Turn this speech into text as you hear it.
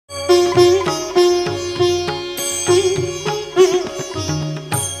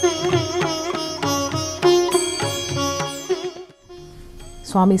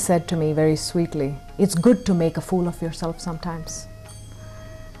Swami said to me very sweetly, it's good to make a fool of yourself sometimes.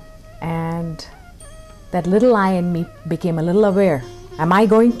 And that little I in me became a little aware. Am I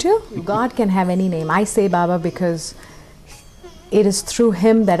going to? God can have any name. I say Baba because it is through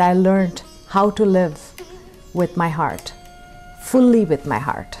him that I learned how to live with my heart, fully with my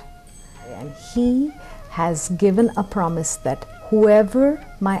heart. And he has given a promise that whoever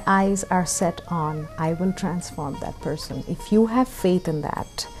my eyes are set on, I will transform that person. If you have faith in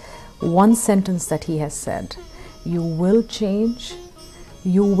that one sentence that he has said, you will change,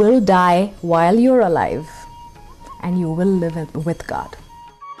 you will die while you're alive, and you will live with God.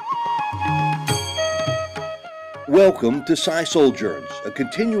 Welcome to Souljourns, a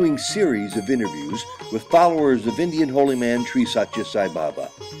continuing series of interviews with followers of Indian holy man Sri Satya Sai Baba.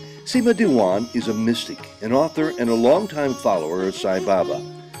 Seema Dewan is a mystic, an author, and a longtime follower of Sai Baba.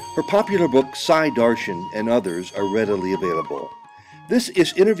 Her popular book, Sai Darshan, and others are readily available. This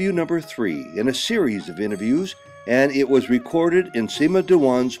is interview number 3 in a series of interviews, and it was recorded in Seema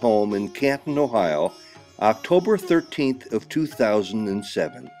Dewan's home in Canton, Ohio, October 13th of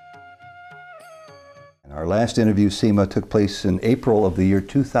 2007. Our last interview, Seema, took place in April of the year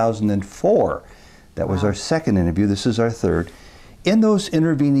 2004. That was our second interview. This is our third. In those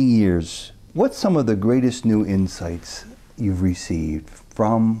intervening years, what's some of the greatest new insights you've received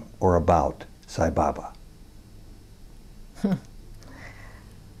from or about Sai Baba?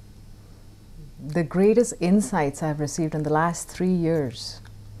 The greatest insights I've received in the last 3 years.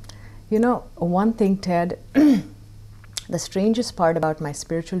 You know, one thing, Ted, the strangest part about my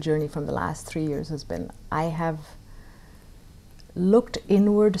spiritual journey from the last 3 years has been I have looked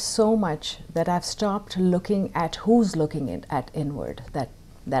inward so much that I've stopped looking at who's looking at inward, that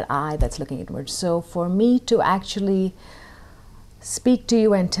I that's looking inward. So for me to actually speak to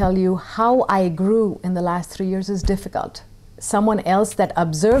you and tell you how I grew in the last 3 years is difficult. Someone else that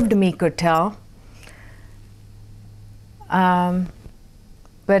observed me could tell.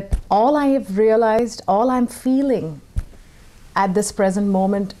 But all I have realized, all I'm feeling at this present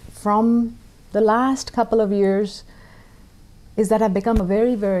moment from the last couple of years is that I've become a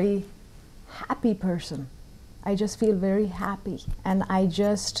very, very happy person. I just feel very happy, and I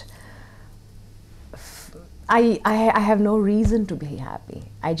just, I have no reason to be happy.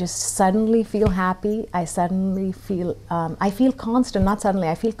 I just suddenly feel happy. I suddenly feel, I feel constant, not suddenly,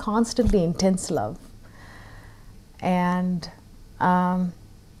 I feel constantly intense love. And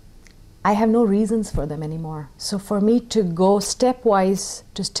I have no reasons for them anymore. So for me to go stepwise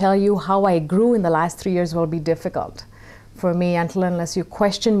to tell you how I grew in the last 3 years will be difficult for me unless you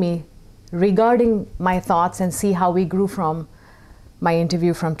question me regarding my thoughts and see how we grew from my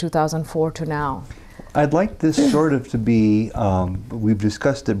interview from 2004 to now. I'd like this sort of to be, we've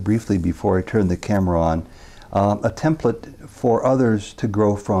discussed it briefly before I turned the camera on, a template for others to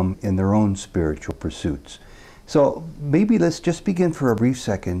grow from in their own spiritual pursuits. So maybe let's just begin for a brief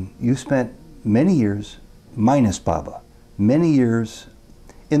second. You spent many years, minus Baba, many years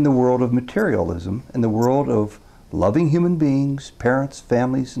in the world of materialism, in the world of loving human beings, parents,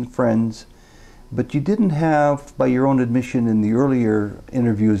 families, and friends, but you didn't have, by your own admission in the earlier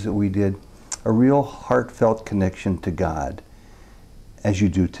interviews that we did, a real heartfelt connection to God as you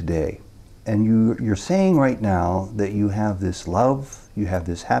do today. And you're saying right now that you have this love, you have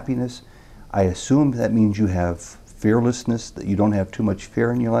this happiness. I assume that means you have fearlessness, that you don't have too much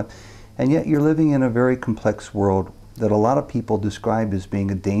fear in your life, and yet you're living in a very complex world that a lot of people describe as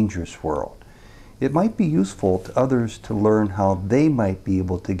being a dangerous world. It might be useful to others to learn how they might be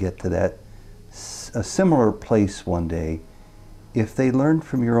able to get to that a similar place one day if they learned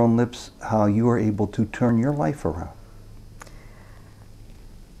from your own lips how you are able to turn your life around.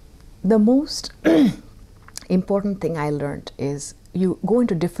 The most important thing I learned is you go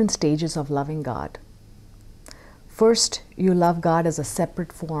into different stages of loving God. First, you love God as a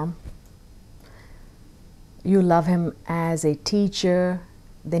separate form. You love Him as a teacher,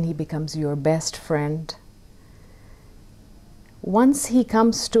 then He becomes your best friend. Once He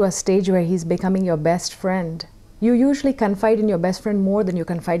comes to a stage where He's becoming your best friend, you usually confide in your best friend more than you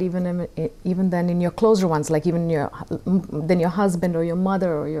confide even than in your closer ones, like even than your husband or your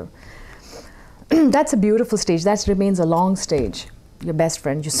mother or your... That's a beautiful stage. That remains a long stage. Your best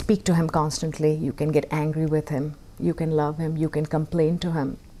friend, you speak to him constantly. You can get angry with him. You can love him. You can complain to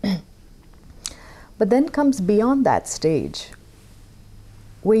him. But then comes beyond that stage,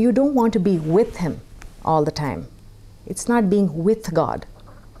 where you don't want to be with Him all the time. It's not being with God.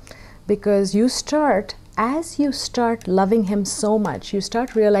 Because as you start loving Him so much, you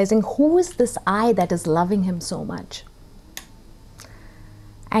start realizing, who is this I that is loving Him so much?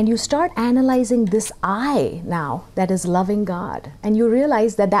 And you start analyzing this I now that is loving God. And you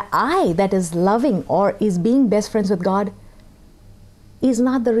realize that the I that is loving or is being best friends with God is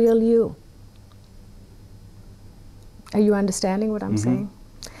not the real you. Are you understanding what I'm saying?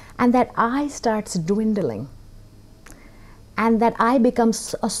 And that I starts dwindling. And that I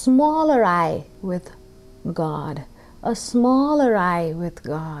becomes a smaller I with God. A smaller I with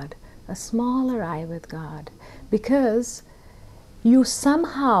God. A smaller I with God. Because you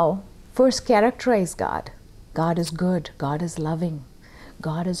somehow first characterize God. God is good. God is loving.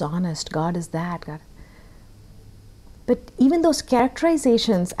 God is honest. God is that. God. But even those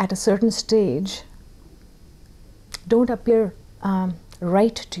characterizations at a certain stage don't appear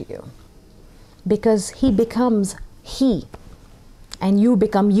right to you, because he becomes he and you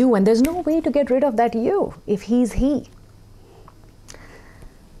become you, and there's no way to get rid of that you if he's he.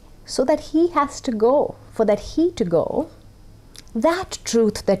 So that he has to go. For that he to go, that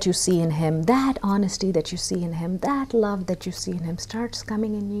truth that you see in him, that honesty that you see in him, that love that you see in him starts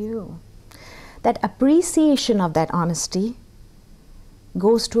coming in you. That appreciation of that honesty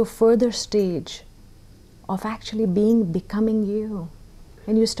goes to a further stage of actually becoming you.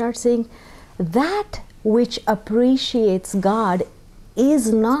 And you start saying, that which appreciates God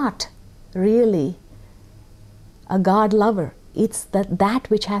is not really a God lover. It's that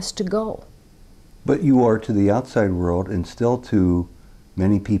which has to go. But you are to the outside world, and still to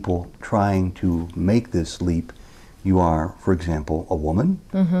many people trying to make this leap. You are, for example, a woman.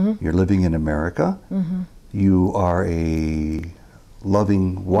 You're living in America. You are a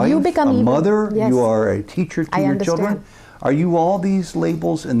loving wife, You become a even- mother. yes. You are a teacher to I your understand. children. Are you all these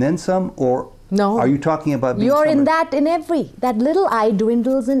labels and then some, or No. are you talking about being You're in someone- that little I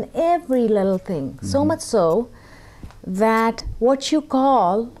dwindles in every little thing. So much so that what you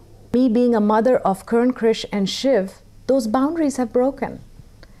call me being a mother of Kern, Krish and Shiv, those boundaries have broken.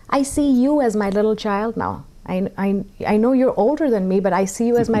 I see you as my little child now. I know you're older than me, but I see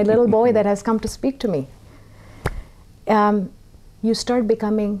you as my little boy that has come to speak to me. You start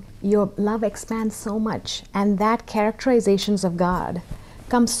becoming, your love expands so much, and that characterizations of God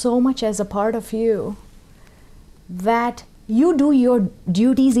come so much as a part of you that you do your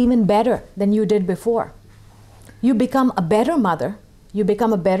duties even better than you did before. You become a better mother, you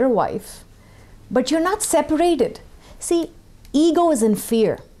become a better wife, but you're not separated. See, ego is in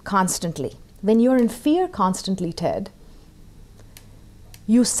fear constantly. When you're in fear constantly, Ted,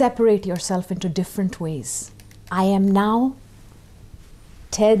 you separate yourself into different ways. I am now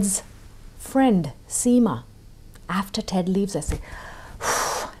Ted's friend, Seema. After Ted leaves, I say,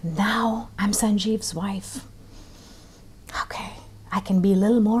 now I'm Sanjeev's wife. Okay, I can be a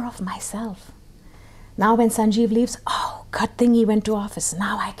little more of myself. Now when Sanjeev leaves, oh, good thing he went to office.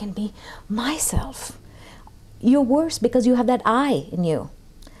 Now I can be myself. You're worse because you have that I in you.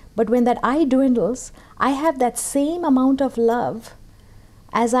 But when that I dwindles, I have that same amount of love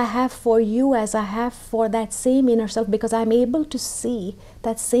as I have for you, as I have for that same inner self, because I'm able to see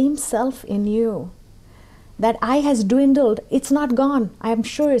that same self in you. That I has dwindled. It's not gone. I'm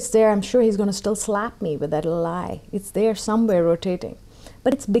sure it's there. I'm sure he's going to still slap me with that little eye. It's there somewhere rotating.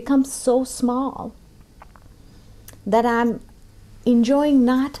 But it's become so small that I'm enjoying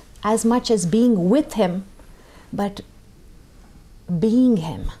not as much as being with him, but being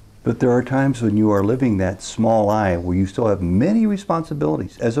him. But there are times when you are living that small I where you still have many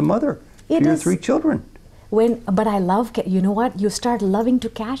responsibilities as a mother to your 3 children. But I love, you know what? You start loving to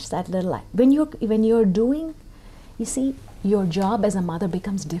catch that little eye. When you're doing, you see, your job as a mother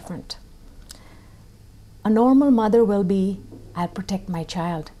becomes different. A normal mother will be, I'll protect my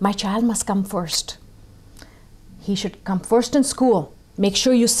child. My child must come first. He should come first in school. Make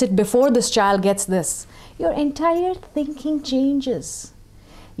sure you sit before this child gets this. Your entire thinking changes.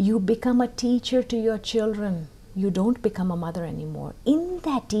 You become a teacher to your children. You don't become a mother anymore. In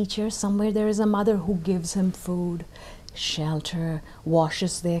that teacher, somewhere there is a mother who gives him food, shelter,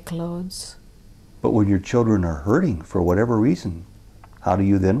 washes their clothes. But when your children are hurting for whatever reason, how do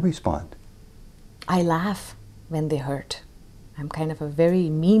you then respond? I laugh when they hurt. I'm kind of a very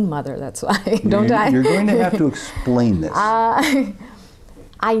mean mother, that's why, don't I? You're going to have to explain this.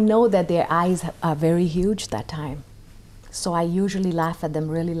 I know that their eyes are very huge that time. So I usually laugh at them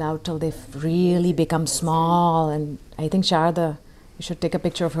really loud till they really become small. And I think Sharda, you should take a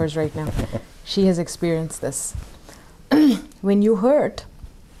picture of hers right now. She has experienced this. When you hurt,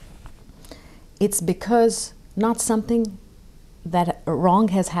 it's because not something that wrong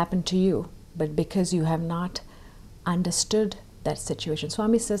has happened to you, but because you have not understood that situation.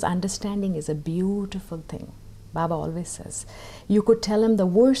 Swami says understanding is a beautiful thing. Baba always says. You could tell him the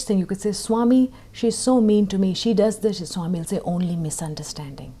worst thing. You could say, Swami, she's so mean to me. She does this. Swami will say, only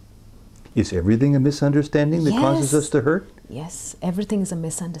misunderstanding. Is everything a misunderstanding that causes us to hurt? Yes, everything is a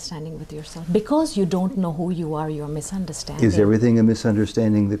misunderstanding with yourself. Because you don't know who you are, you're misunderstanding. Is everything a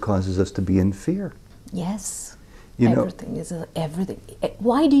misunderstanding that causes us to be in fear? Yes. Everything is everything.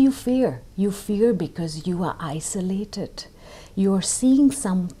 Why do you fear? You fear because you are isolated. You are seeing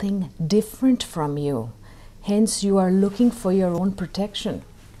something different from you. Hence, you are looking for your own protection.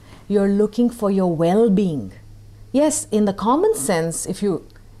 You're looking for your well-being. Yes, in the common sense, if you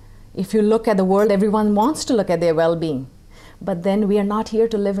look at the world, everyone wants to look at their well-being. But then we are not here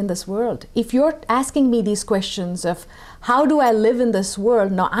to live in this world. If you're asking me these questions of how do I live in this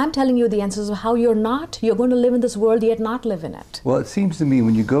world, no, I'm telling you the answers of how you're not. You're going to live in this world yet not live in it. Well, it seems to me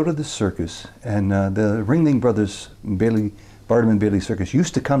when you go to the circus, and the Ringling Brothers Barnum and Bailey Circus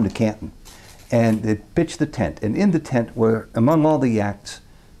used to come to Canton, and they'd pitch the tent. And in the tent were, among all the acts,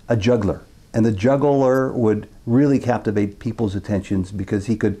 a juggler. And the juggler would really captivate people's attentions because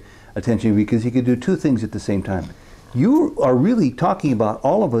he could do two things at the same time. You are really talking about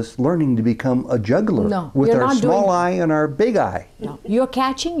all of us learning to become a juggler with our small eye and our big eye. No, you're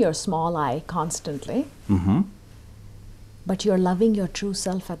catching your small eye constantly, but you're loving your true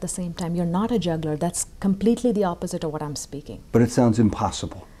self at the same time. You're not a juggler. That's completely the opposite of what I'm speaking. But it sounds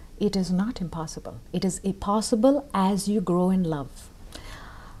impossible. It is not impossible. It is possible as you grow in love.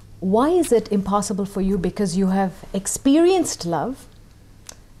 Why is it impossible for you? Because you have experienced love,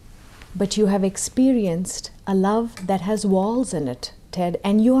 but you have experienced a love that has walls in it, Ted,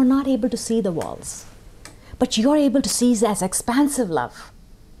 and you are not able to see the walls. But you're able to see it as expansive love.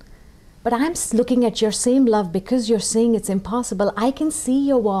 But I'm looking at your same love because you're saying it's impossible. I can see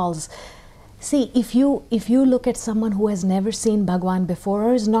your walls. See, if you look at someone who has never seen Bhagwan before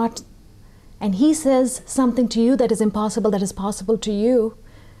or is not, and he says something to you that is impossible, that is possible to you,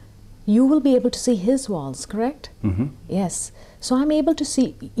 you will be able to see his walls, correct? Yes. So I'm able to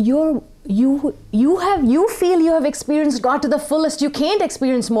see you feel you have experienced God to the fullest. You can't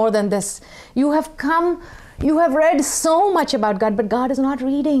experience more than this. You have read so much about God, but God is not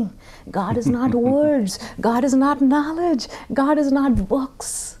reading. God is not words. God is not knowledge. God is not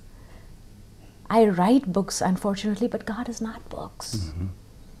books. I write books, unfortunately, but God is not books.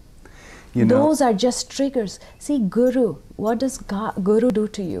 Those are just triggers. See, Guru, what does Guru do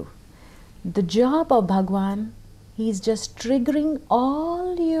to you? The job of Bhagwan, he's just triggering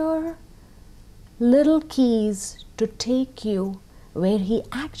all your little keys to take you where he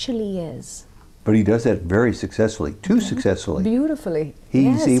actually is. But he does that very successfully, too successfully. Beautifully.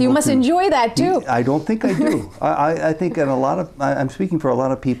 Yes, you must enjoy that too. I don't think I do. I think that I'm speaking for a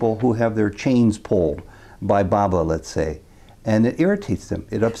lot of people who have their chains pulled by Baba, let's say, and it irritates them,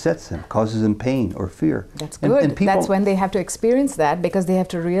 it upsets them, causes them pain or fear. That's good. And that's when they have to experience that, because they have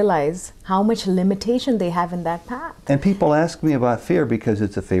to realize how much limitation they have in that path. And people ask me about fear because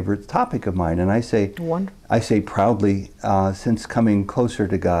it's a favorite topic of mine, and I say proudly, since coming closer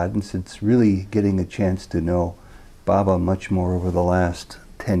to God and since really getting a chance to know Baba much more over the last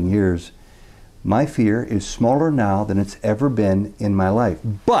 10 years, my fear is smaller now than it's ever been in my life.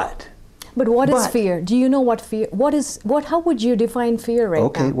 But what is fear? Do you know what fear? How would you define fear right now?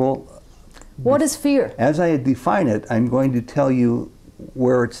 Okay, well, what is fear? As I define it, I'm going to tell you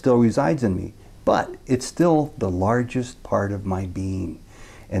where it still resides in me. But it's still the largest part of my being.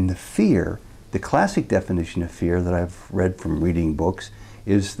 And the fear, the classic definition of fear that I've read from reading books,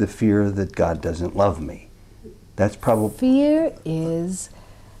 is the fear that God doesn't love me. That's probably... Fear is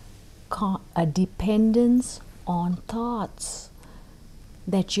a dependence on thoughts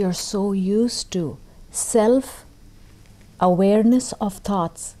that you're so used to. Self-awareness of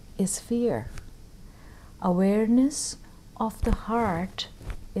thoughts is fear. Awareness of the heart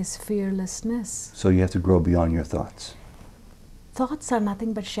is fearlessness. So you have to grow beyond your thoughts. Thoughts are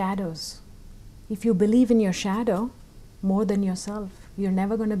nothing but shadows. If you believe in your shadow more than yourself, you're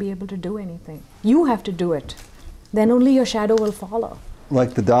never going to be able to do anything. You have to do it. Then only your shadow will follow.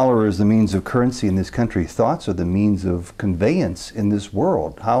 Like the dollar is the means of currency in this country, thoughts are the means of conveyance in this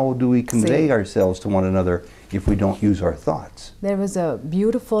world. How do we convey ourselves to one another if we don't use our thoughts? There was a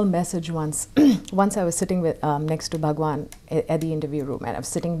beautiful message once. Once I was sitting next to Bhagwan at the interview room, and I was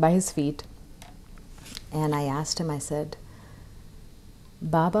sitting by his feet, and I asked him, I said,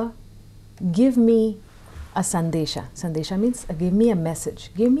 Baba, give me a sandesha. Sandesha means give me a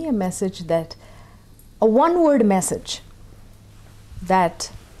message. Give me a message that, a one-word message,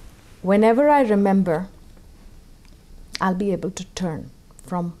 that whenever I remember, I'll be able to turn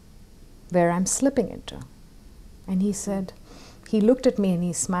from where I'm slipping into. And he said, he looked at me and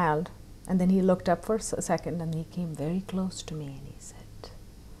he smiled, And then he looked up for a second and he came very close to me and he said,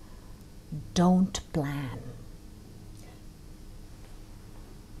 "Don't plan."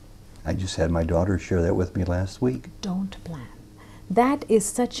 I just had my daughter share that with me last week. Don't plan. That is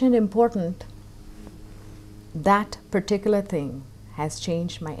such an important, that particular thing has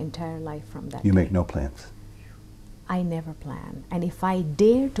changed my entire life from that You day. make no plans. I never plan. And if I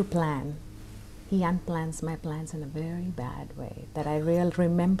dare to plan, he unplans my plans in a very bad way. That I really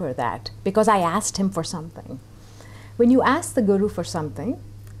remember that because I asked him for something. When you ask the Guru for something,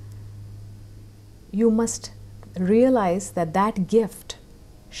 you must realize that that gift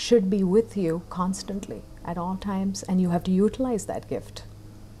should be with you constantly at all times, and you have to utilize that gift.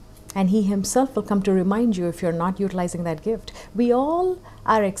 And he himself will come to remind you if you're not utilizing that gift. We all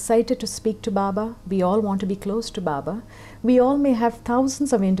are excited to speak to Baba. We all want to be close to Baba. We all may have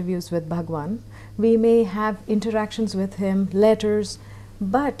thousands of interviews with Bhagwan. We may have interactions with him, letters,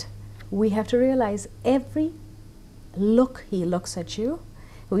 but we have to realize every look he looks at you,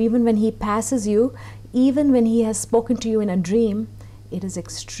 even when he passes you, even when he has spoken to you in a dream, it is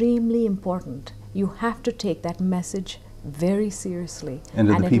extremely important. You have to take that message very seriously, and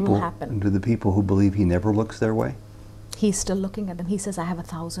it will happen. And to the people who believe he never looks their way? He's still looking at them. He says, "I have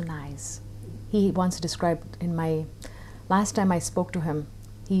 1,000 eyes." He once described in my, last time I spoke to him,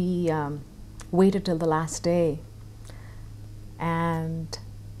 he waited till the last day. And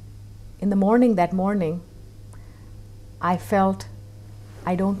in the morning, that morning, I felt,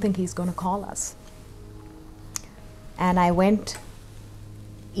 I don't think he's going to call us. And I went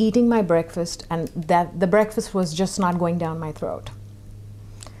eating my breakfast, and that the breakfast was just not going down my throat.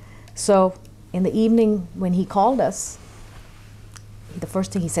 So in the evening when he called us, the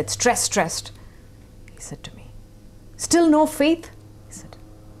first thing he said, stressed. He said to me, "Still no faith?" He said.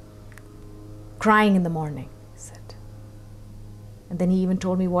 "Crying in the morning," he said. And then he even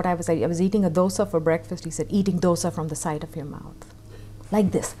told me what I was eating a dosa for breakfast. He said, "Eating dosa from the side of your mouth,"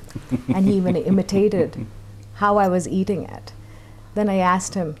 like this. And he even imitated how I was eating it. Then I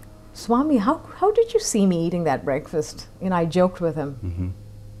asked him, "Swami, how did you see me eating that breakfast?" I joked with him. Mm-hmm.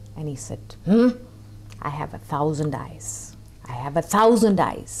 And he said, "I have 1,000 eyes. I have 1,000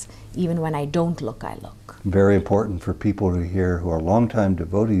 eyes. Even when I don't look, I look." Very important for people to hear who are longtime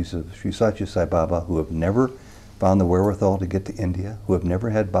devotees of Sri Satya Sai Baba, who have never found the wherewithal to get to India, who have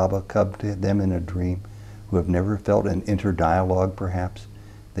never had Baba come to them in a dream, who have never felt an interdialogue perhaps.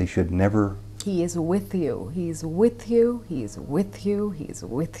 They should never. He is with you. He's with you. He's with you. He's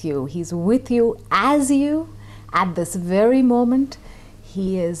with you. He's with you as you at this very moment.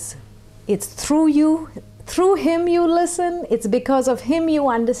 He is. It's through you, through him you listen. It's because of him you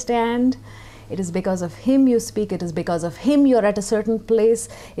understand. It is because of him you speak. It is because of him you're at a certain place.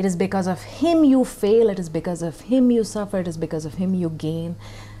 It is because of him you fail. It is because of him you suffer. It is because of him you gain.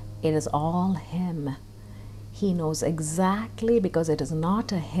 It is all him. He knows exactly, because it is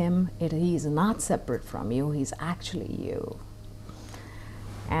not a him, he is not separate from you, he's actually you.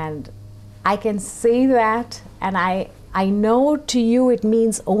 And I can say that, and I know to you it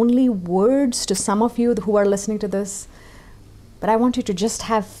means only words to some of you who are listening to this, but I want you to just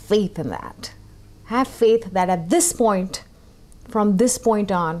have faith in that. Have faith that at this point, from this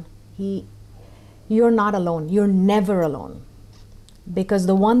point on, you're not alone, you're never alone. Because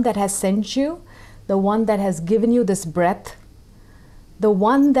the one that has sent you, the one that has given you this breath, the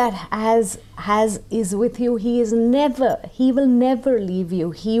one that is with you, he will never leave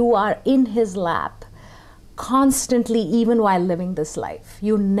you. You are in his lap constantly, even while living this life.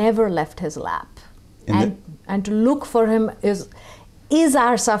 You never left his lap. And to look for him is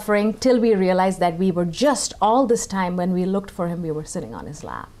our suffering, till we realize that we were just all this time when we looked for him, we were sitting on his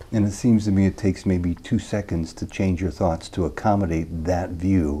lap. And it seems to me it takes maybe 2 seconds to change your thoughts to accommodate that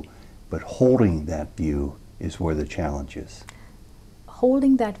view. But holding that view is where the challenge is.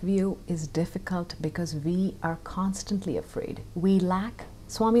 Holding that view is difficult because we are constantly afraid. We lack,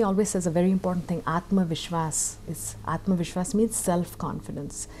 Swami always says a very important thing, Atma Vishwas. Atma Vishwas means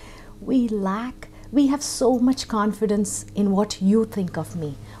self-confidence. We have so much confidence in what you think of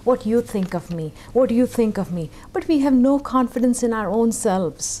me, what you think of me, what you think of me, but we have no confidence in our own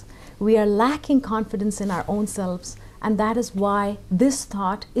selves. We are lacking confidence in our own selves. And that is why this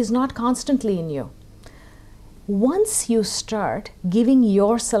thought is not constantly in you. Once you start giving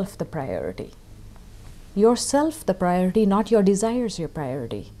yourself the priority, not your desires your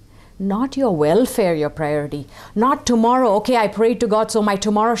priority, not your welfare your priority, not tomorrow, okay, I prayed to God, so my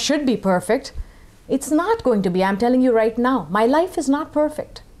tomorrow should be perfect. It's not going to be. I'm telling you right now, my life is not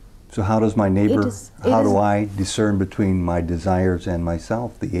perfect. So how does my neighbor, how do I discern between my desires and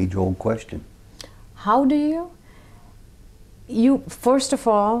myself? The age-old question. How do you? First of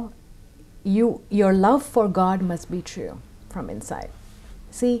all, your love for God must be true from inside.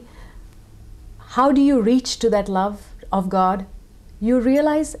 See, how do you reach to that love of God? You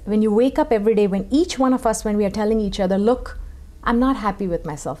realize when you wake up every day, when each one of us, when we are telling each other, look, I'm not happy with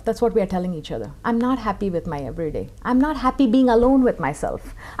myself. That's what we are telling each other. I'm not happy with my everyday. I'm not happy being alone with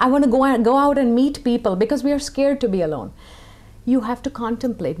myself. I want to go out and meet people because we are scared to be alone. You have to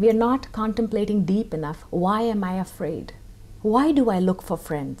contemplate. We are not contemplating deep enough. Why am I afraid? Why do I look for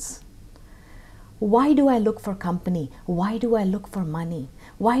friends? Why do I look for company? Why do I look for money?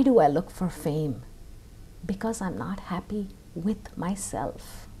 Why do I look for fame? Because I'm not happy with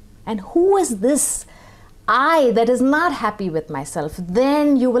myself. And who is this I that is not happy with myself?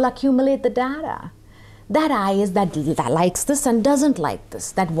 Then you will accumulate the data. That I is that likes this and doesn't like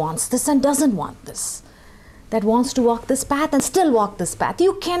this, that wants this and doesn't want this, that wants to walk this path and still walk this path.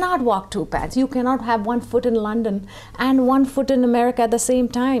 You cannot walk two paths. You cannot have one foot in London and one foot in America at the same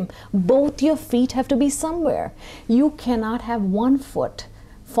time. Both your feet have to be somewhere. You cannot have one foot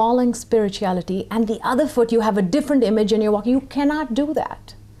following spirituality and the other foot you have a different image and you're walking. You cannot do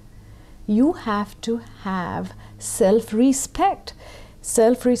that. You have to have self-respect.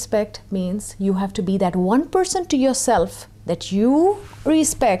 Self-respect means you have to be that one person to yourself that you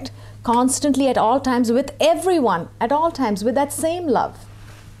respect constantly at all times, with everyone at all times, with that same love.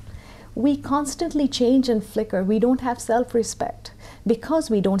 We constantly change and flicker. We don't have self-respect. Because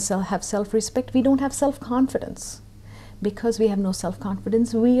we don't have self-respect, we don't have self-confidence. Because we have no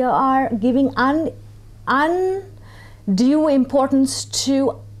self-confidence, we are giving undue importance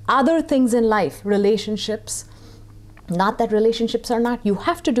to other things in life, relationships. Not that relationships are not. You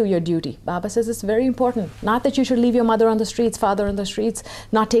have to do your duty. Baba says it's very important. Not that you should leave your mother on the streets, father on the streets,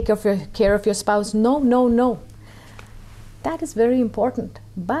 not take care of your spouse. No, no, no. That is very important.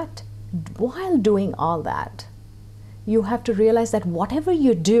 But while doing all that, you have to realize that whatever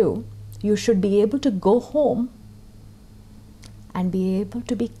you do, you should be able to go home and be able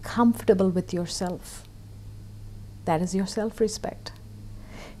to be comfortable with yourself. That is your self-respect.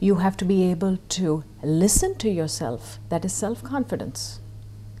 You have to be able to listen to yourself. That is self-confidence.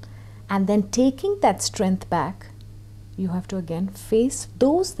 And then taking that strength back, you have to again face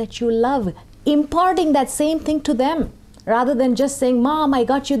those that you love, imparting that same thing to them, rather than just saying, Mom, I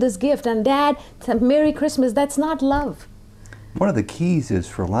got you this gift, and Dad, Merry Christmas. That's not love. One of the keys is,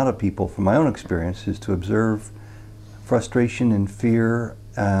 for a lot of people, from my own experience, is to observe frustration and fear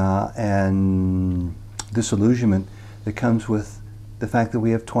and disillusionment that comes with the fact that we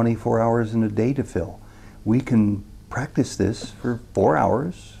have 24 hours in a day to fill. We can practice this for 4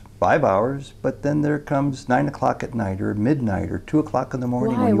 hours, 5 hours, but then there comes 9 o'clock at night or midnight or 2 o'clock in the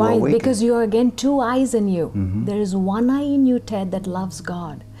morning when you awaken. Because you are again two eyes in you. There is one eye in you, Ted, that loves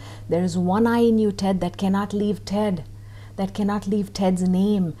God. There is one eye in you, Ted, that cannot leave Ted, that cannot leave Ted's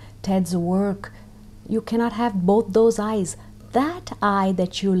name, Ted's work. You cannot have both those eyes. That eye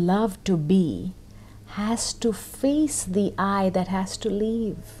that you love to be has to face the eye that has to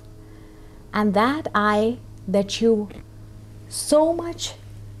leave. And that eye that you so much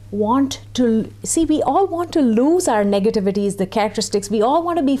want to see, we all want to lose our negativities, the characteristics. We all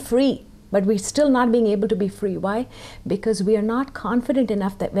want to be free, but we're still not being able to be free. Why? Because we are not confident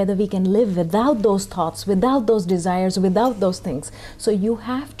enough that whether we can live without those thoughts, without those desires, without those things. So you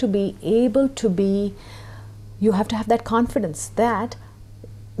have to be able to be, you have to have that confidence that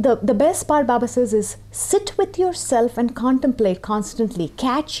the best part, Baba says, is sit with yourself and contemplate constantly.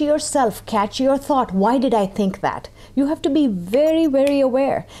 Catch yourself, catch your thought. Why did I think that? You have to be very, very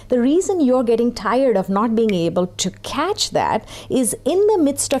aware. The reason you're getting tired of not being able to catch that is in the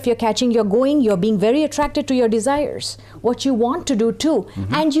midst of your catching, you're being very attracted to your desires, what you want to do too.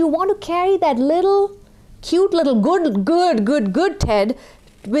 And you want to carry that little, cute little good Ted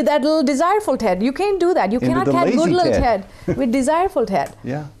with that little desireful Ted. You can't do that. You cannot have good little Ted with desireful Ted.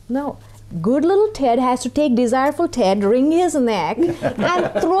 Yeah. No. Good little Ted has to take desireful Ted, wring his neck,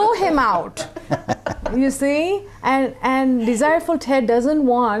 and throw him out. You see? And desireful Ted doesn't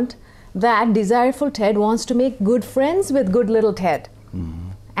want that. Desireful Ted wants to make good friends with good little Ted.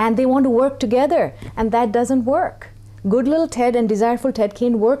 And they want to work together. And that doesn't work. Good little Ted and desireful Ted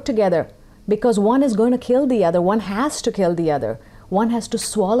can't work together because one is going to kill the other. One has to kill the other. One has to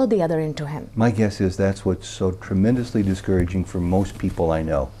swallow the other into him. My guess is that's what's so tremendously discouraging for most people I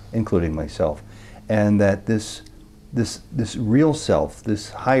know, including myself. And that this real self,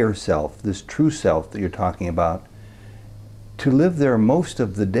 this higher self, this true self that you're talking about, to live there most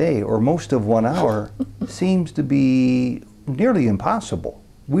of the day or most of 1 hour seems to be nearly impossible.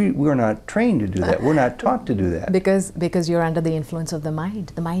 we're not trained to do that. We're not taught to do that. Because you're under the influence of the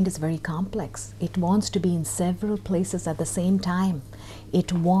mind. The mind is very complex. It wants to be in several places at the same time.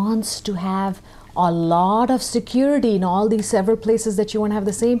 It wants to have a lot of security in all these several places that you want to have at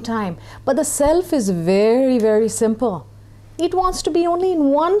the same time. But the self is very, very simple. It wants to be only in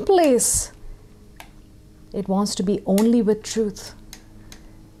one place. It wants to be only with truth.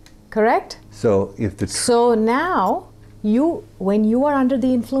 Correct? So if the So now, when you are under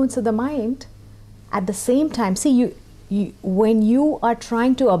the influence of the mind, at the same time, see, when you are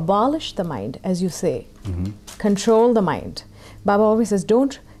trying to abolish the mind, as you say, control the mind, Baba always says,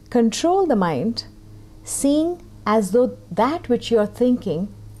 don't control the mind, seeing as though that which you're thinking,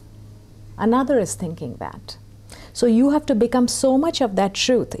 another is thinking that. So you have to become so much of that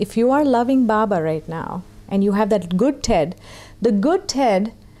truth. If you are loving Baba right now, and you have that good Ted, the good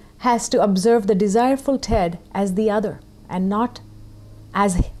Ted has to observe the desireful Ted as the other and not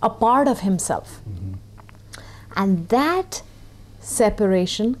as a part of himself. And that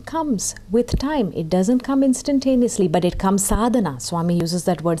separation comes with time. It doesn't come instantaneously, but it comes sadhana. Swami uses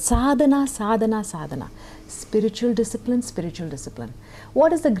that word sadhana, sadhana, sadhana. Spiritual discipline, spiritual discipline.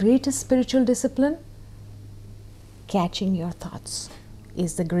 What is the greatest spiritual discipline? Catching your thoughts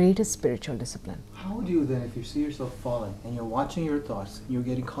is the greatest spiritual discipline. How do you then, if you see yourself falling and you're watching your thoughts, you're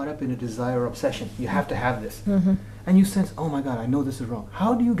getting caught up in a desire or obsession, you have to have this, and you sense, oh my God, I know this is wrong.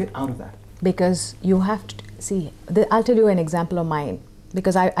 How do you get out of that? Because you have to, see, I'll tell you an example of mine,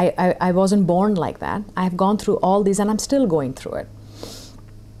 because I wasn't born like that. I've gone through all these and I'm still going through it.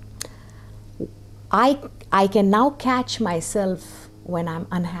 I can now catch myself when I'm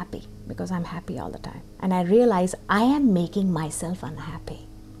unhappy, because I'm happy all the time. And I realize I am making myself unhappy.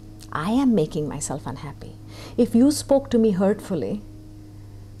 I am making myself unhappy. If you spoke to me hurtfully,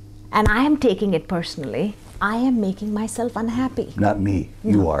 and I am taking it personally, I am making myself unhappy. Not me,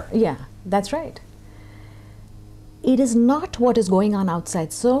 you are. Yeah, that's right. It is not what is going on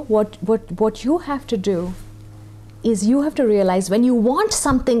outside. So what you have to do is you have to realize when you want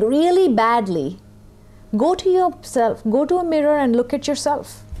something really badly, go to yourself, go to a mirror and look at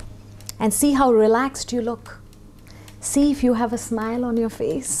yourself and see how relaxed you look. See if you have a smile on your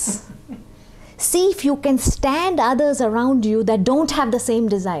face. See if you can stand others around you that don't have the same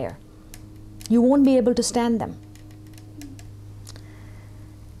desire. You won't be able to stand them.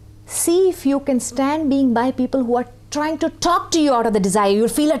 See if you can stand being by people who are trying to talk to you out of the desire. You'll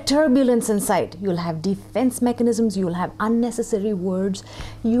feel a turbulence inside. You'll have defense mechanisms. You'll have unnecessary words.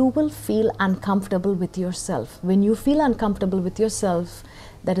 You will feel uncomfortable with yourself. When you feel uncomfortable with yourself,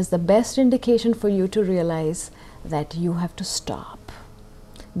 that is the best indication for you to realize that you have to stop.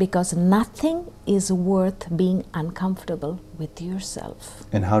 Because nothing is worth being uncomfortable with yourself.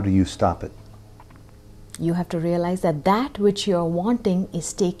 And how do you stop it? You have to realize that that which you're wanting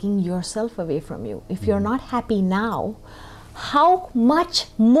is taking yourself away from you. If you're not happy now, how much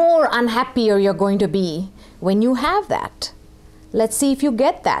more unhappier you're going to be when you have that. Let's see if you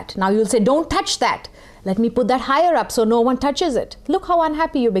get that. Now you'll say, don't touch that. Let me put that higher up so no one touches it. Look how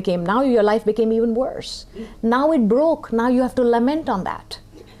unhappy you became. Now your life became even worse. Now it broke. Now you have to lament on that.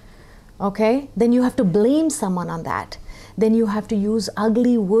 Okay? Then you have to blame someone on that. Then you have to use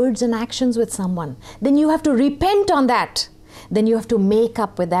ugly words and actions with someone. Then you have to repent on that. Then you have to make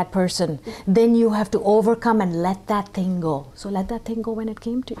up with that person. Then you have to overcome and let that thing go. So let that thing go when it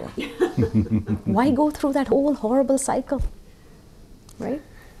came to you. Why go through that whole horrible cycle? Right?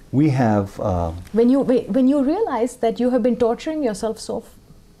 We have... When you realize that you have been torturing yourself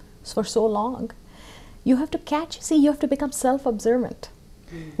for so long, you have to you have to become self-observant.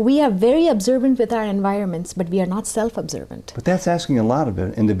 We are very observant with our environments, but we are not self-observant. But that's asking a lot of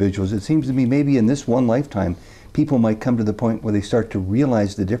individuals. It seems to me maybe in this one lifetime, people might come to the point where they start to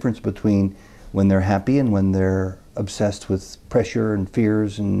realize the difference between when they're happy and when they're obsessed with pressure and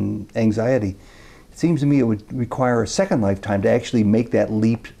fears and anxiety. It seems to me it would require a second lifetime to actually make that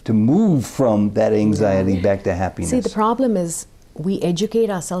leap to move from that anxiety back to happiness. See, the problem is we educate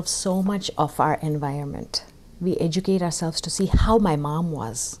ourselves so much of our environment. We educate ourselves to see how my mom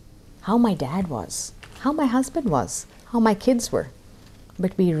was, how my dad was, how my husband was, how my kids were.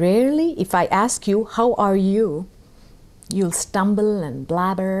 But we rarely, if I ask you, how are you, you'll stumble and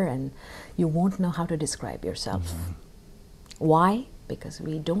blabber and you won't know how to describe yourself. Why? Because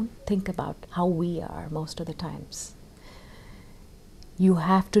we don't think about how we are most of the times. You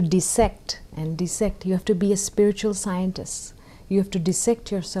have to dissect and dissect. You have to be a spiritual scientist. You have to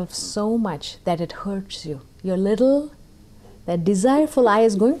dissect yourself so much that it hurts you. Your little, that desireful eye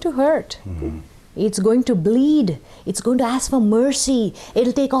is going to hurt. It's going to bleed. It's going to ask for mercy.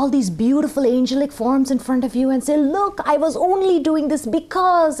 It'll take all these beautiful angelic forms in front of you and say, look, I was only doing this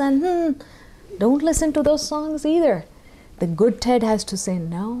because, and Don't listen to those songs either. The good Ted has to say,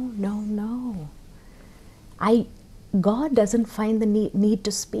 no, no, no. God doesn't find the need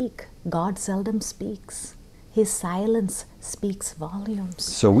to speak. God seldom speaks. His silence speaks volumes.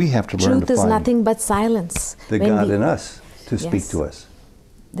 So we have to learn Truth to is find nothing but silence. the When God we- in us to speak Yes. to us.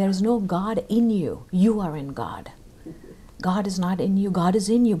 There is no God in you. You are in God. God is not in you. God is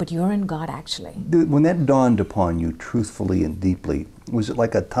in you, but you're in God actually. When that dawned upon you truthfully and deeply, was it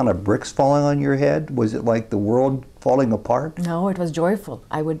like a ton of bricks falling on your head? Was it like the world falling apart? No, it was joyful.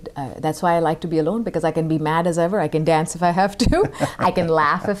 That's why I like to be alone, because I can be mad as ever. I can dance if I have to. I can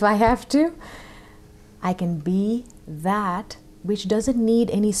laugh if I have to. I can be that which doesn't need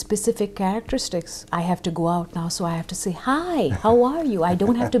any specific characteristics. I have to go out now, so I have to say, hi, how are you? I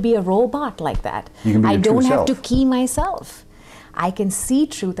don't have to be a robot like that. You can be I your true don't have to self. key myself. I can see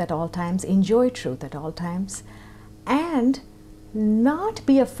truth at all times, enjoy truth at all times, and not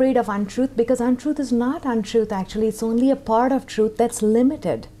be afraid of untruth, because untruth is not untruth actually. It's only a part of truth that's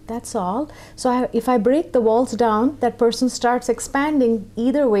limited. That's all. So if I break the walls down, that person starts expanding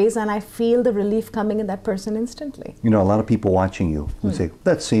either ways, and I feel the relief coming in that person instantly. You know, a lot of people watching you would say,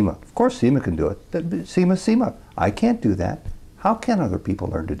 that's Seema. Of course Seema can do it. Seema. I can't do that. How can other people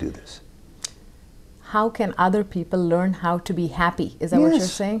learn to do this? How can other people learn how to be happy? Is that what you're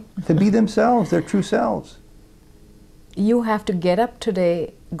Yes, saying? to be themselves, their true selves. You have to get up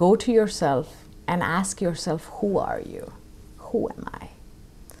today, go to yourself, and ask yourself, who are you? Who am I?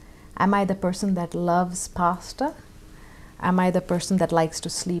 Am I the person that loves pasta? Am I the person that likes to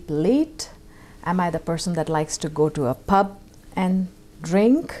sleep late? Am I the person that likes to go to a pub and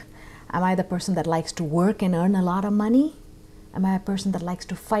drink? Am I the person that likes to work and earn a lot of money? Am I a person that likes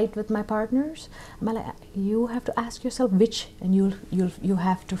to fight with my partners? You have to ask yourself which, and you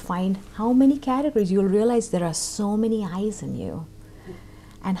have to find how many categories. You'll realize there are so many eyes in you,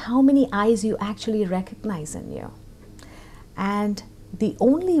 and how many eyes you actually recognize in you. And the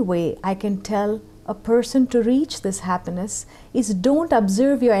only way I can tell a person to reach this happiness is, don't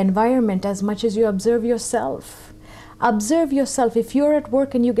observe your environment as much as you observe yourself. Observe yourself. If you're at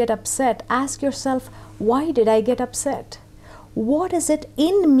work and you get upset, ask yourself, why did I get upset? What is it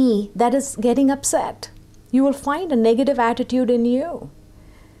in me that is getting upset? You will find a negative attitude in you.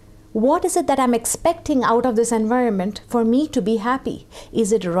 What is it that I'm expecting out of this environment for me to be happy?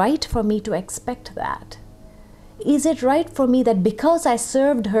 Is it right for me to expect that? Is it right for me that because I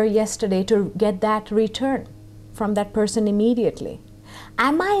served her yesterday to get that return from that person immediately?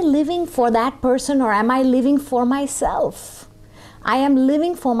 Am I living for that person, or am I living for myself? I am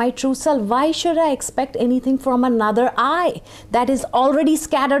living for my true self. Why should I expect anything from another I that is already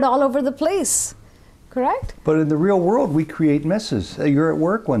scattered all over the place? Correct? But in the real world, we create messes. You're at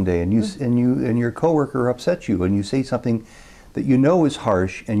work one day, and and your coworker upsets you, and you say something that you know is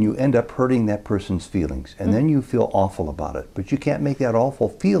harsh, and you end up hurting that person's feelings, and then you feel awful about it. But you can't make that awful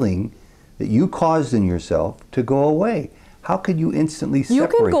feeling that you caused in yourself to go away. How could you instantly separate You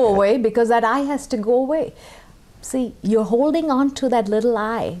can go that? away, because that I has to go away. See, you're holding on to that little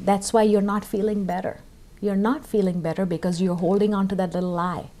I. That's why you're not feeling better. You're not feeling better because you're holding on to that little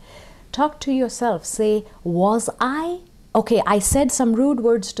I. Talk to yourself. Say, was I? Okay, I said some rude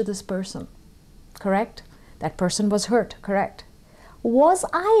words to this person. Correct? That person was hurt. Correct? Was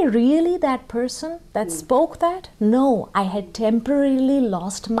I really that person that spoke that? No, I had temporarily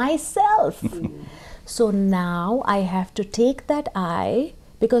lost myself. So now I have to take that I,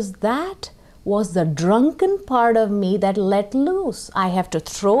 because that was the drunken part of me that let loose. I have to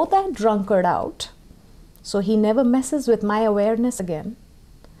throw that drunkard out so he never messes with my awareness again.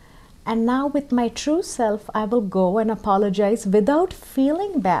 And now with my true self, I will go and apologize without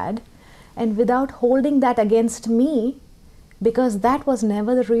feeling bad and without holding that against me, because that was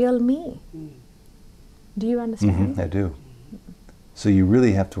never the real me. Do you understand? I do. So you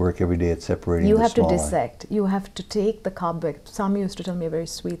really have to work every day at separating You the have to small I. dissect. You have to take the cobweb. Swami used to tell me a very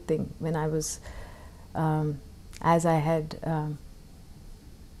sweet thing when I was, as I had,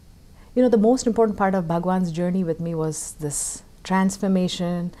 the most important part of Bhagwan's journey with me was this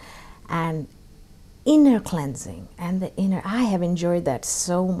transformation and inner cleansing and the inner. I have enjoyed that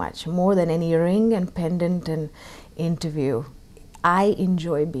so much, more than any ring and pendant and interview. I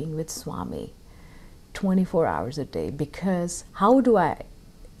enjoy being with Swami 24 hours a day, because how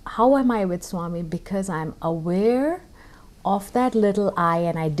am I with Swami? Because I'm aware of that little I,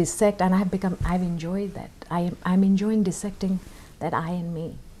 and I dissect, and I've enjoyed that. I'm enjoying dissecting that I in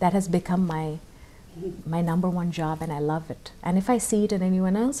me. That has become my my #1 job, and I love it. And if I see it in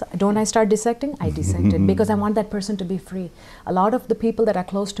anyone else, don't I start dissecting? I dissect it because I want that person to be free. A lot of the people that are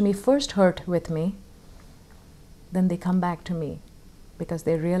close to me first hurt with me, then they come back to me because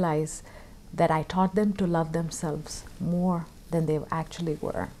they realize that I taught them to love themselves more than they actually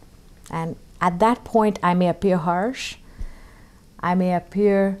were. And at that point, I may appear harsh. I may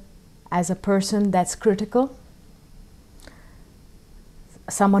appear as a person that's critical,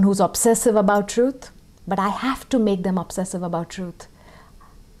 someone who's obsessive about truth, but I have to make them obsessive about truth.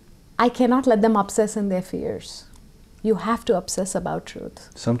 I cannot let them obsess in their fears. You have to obsess about truth.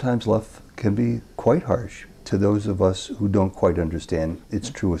 Sometimes love can be quite harsh to those of us who don't quite understand its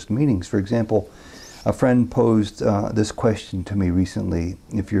truest meanings. For example, a friend posed this question to me recently.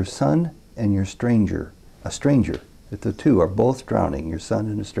 If your son and a stranger, if the two are both drowning, your son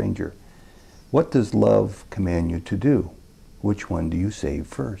and a stranger, what does love command you to do? Which one do you save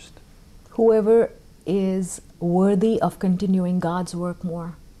first? Whoever is worthy of continuing God's work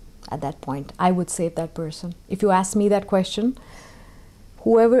more at that point, I would save that person. If you ask me that question,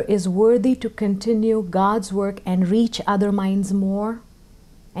 whoever is worthy to continue God's work and reach other minds more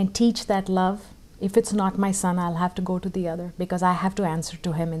and teach that love, if it's not my son, I'll have to go to the other because I have to answer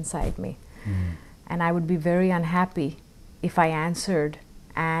to him inside me. And I would be very unhappy if I answered,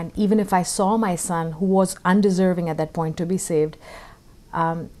 and even if I saw my son, who was undeserving at that point to be saved,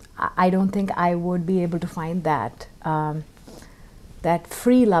 I don't think I would be able to find that that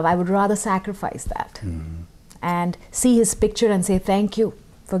free love. I would rather sacrifice that and see his picture and say, thank you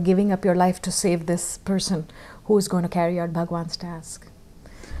for giving up your life to save this person who is going to carry out Bhagwan's task.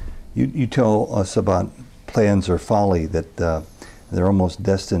 You tell us about plans or folly, that they're almost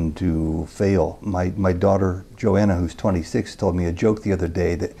destined to fail. My daughter, Joanna, who's 26, told me a joke the other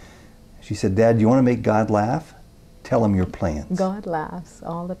day that she said, Dad, you want to make God laugh? Tell him your plans. God laughs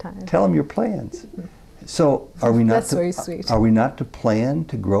all the time. Tell him your plans. So are we not That's very sweet. Are we not to plan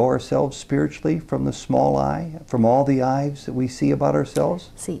to grow ourselves spiritually from the small eye, from all the eyes that we see about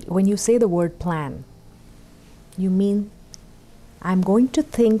ourselves? See, when you say the word plan, you mean I'm going to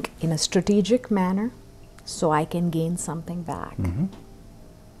think in a strategic manner so I can gain something back.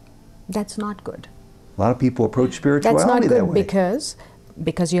 That's not good. A lot of people approach spirituality that way. That's not good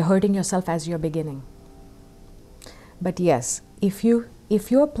because you're hurting yourself as you're beginning. But yes, if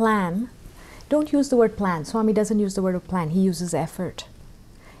your plan, don't use the word plan. Swami doesn't use the word of plan. He uses effort.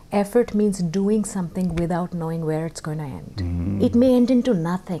 Effort means doing something without knowing where it's going to end. It may end into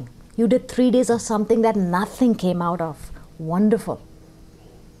nothing. You did 3 days of something that nothing came out of. Wonderful.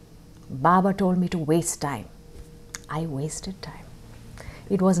 Baba told me to waste time. I wasted time.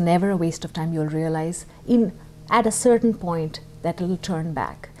 It was never a waste of time. You'll realize at a certain point that it'll turn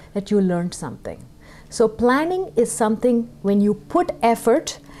back, that you learned something. So planning is something when you put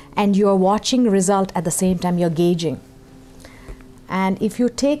effort and you're watching result at the same time, you're gauging. And if you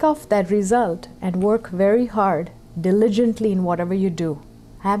take off that result and work very hard, diligently in whatever you do,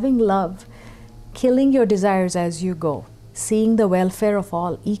 having love, killing your desires as you go, seeing the welfare of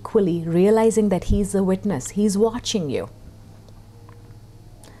all equally, realizing that He's the witness, He's watching you,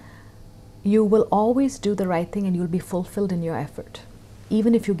 you will always do the right thing and you'll be fulfilled in your effort,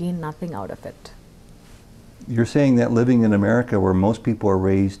 even if you gain nothing out of it. You're saying that living in America, where most people are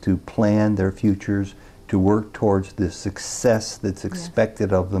raised to plan their futures, to work towards the success that's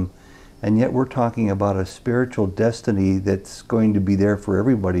expected of them, and yet we're talking about a spiritual destiny that's going to be there for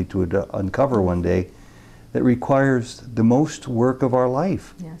everybody to uncover one day, that requires the most work of our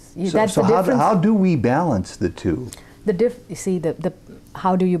life. Yes. So how do we balance the two? You see,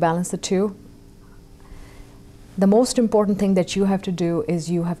 how do you balance the two? The most important thing that you have to do is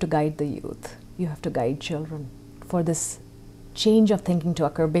you have to guide the youth. You have to guide children for this change of thinking to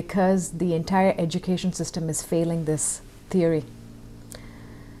occur, because the entire education system is failing this theory.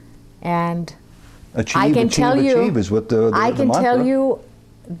 And I can tell you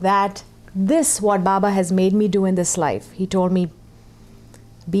that this, what Baba has made me do in this life, he told me,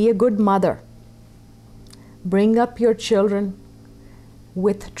 be a good mother, bring up your children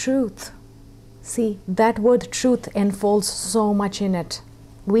with truth. See, that word truth enfolds so much in it.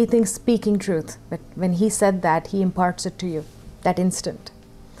 We think speaking truth, but when he said that, he imparts it to you, that instant.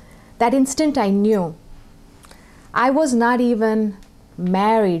 That instant I knew. I was not even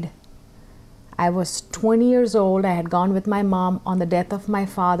married. I was 20 years old. I had gone with my mom on the death of my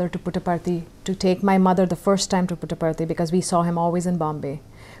father to Puttaparthi, to take my mother the first time to Puttaparthi, because we saw him always in Bombay.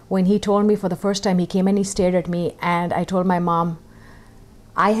 When he told me for the first time, he came and he stared at me, and I told my mom,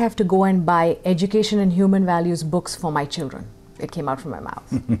 I have to go and buy education and human values books for my children. It came out from my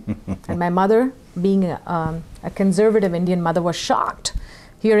mouth. And my mother, being a conservative Indian mother, was shocked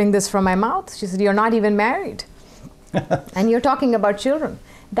hearing this from my mouth. She said, you're not even married. And you're talking about children.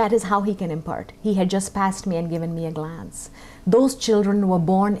 That is how he can impart. He had just passed me and given me a glance. Those children were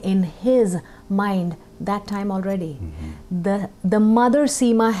born in his mind that time already. The mother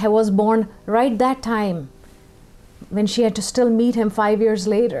Seema was born right that time when she had to still meet him 5 years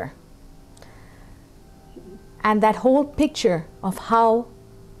later. And that whole picture of how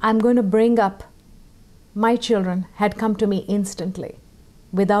I'm going to bring up my children had come to me instantly,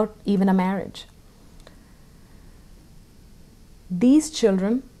 without even a marriage. These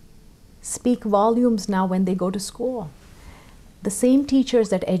children speak volumes now when they go to school. The same teachers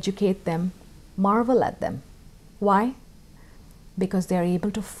that educate them marvel at them. Why? Because they are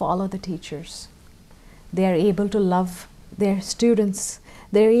able to follow the teachers. They are able to love their students.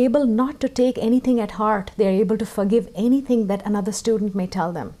 They are able not to take anything at heart. They are able to forgive anything that another student may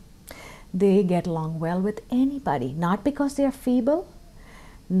tell them. They get along well with anybody, not because they are feeble,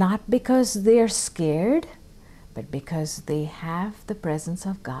 not because they are scared, but because they have the presence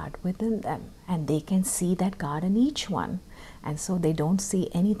of God within them, and they can see that God in each one. And so they don't see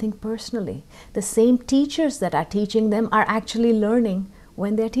anything personally. The same teachers that are teaching them are actually learning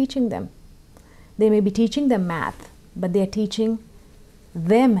when they're teaching them. They may be teaching them math, but they're teaching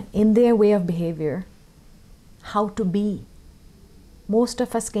them in their way of behavior how to be. Most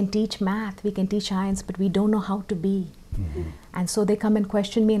of us can teach math, we can teach science, but we don't know how to be. And so they come and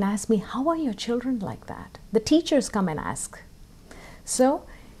question me and ask me, how are your children like that? The teachers come and ask. So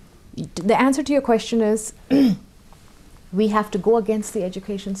the answer to your question is, we have to go against the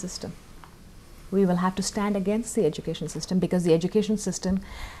education system. We will have to stand against the education system, because the education system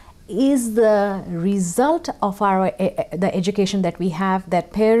is the result of the education that we have,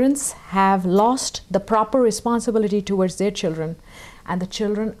 that parents have lost the proper responsibility towards their children, and the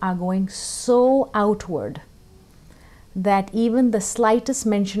children are going so outward that even the slightest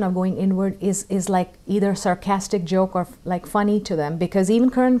mention of going inward is like either a sarcastic joke or like funny to them, because even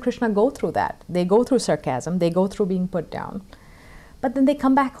Karan and Krishna go through that. They go through sarcasm, they go through being put down. But then they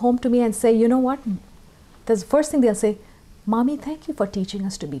come back home to me and say, you know what? The first thing they'll say, Mommy, thank you for teaching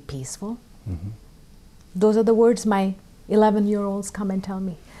us to be peaceful. Those are the words my 11-year-olds come and tell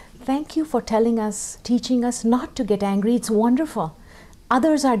me. Thank you for teaching us not to get angry. It's wonderful.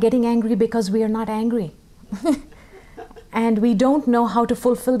 Others are getting angry because we are not angry. And we don't know how to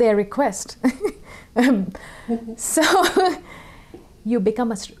fulfill their request. So you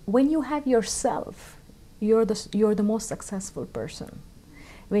become when you have yourself, you're the most successful person.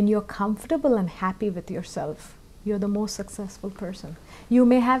 When you're comfortable and happy with yourself, you're the most successful person. You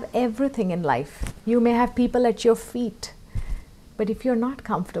may have everything in life. You may have people at your feet. But if you're not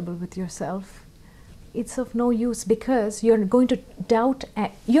comfortable with yourself, it's of no use, because you're going to doubt.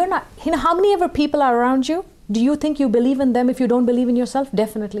 You're not, how many ever people are around you? Do you think you believe in them if you don't believe in yourself?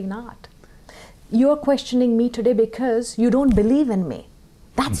 Definitely not. You're questioning me today because you don't believe in me.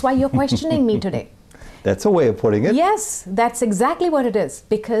 That's why you're questioning me today. That's a way of putting it. Yes, that's exactly what it is.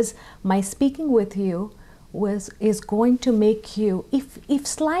 Because my speaking with you is going to make you, if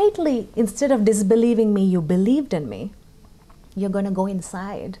slightly, instead of disbelieving me, you believed in me, you're going to go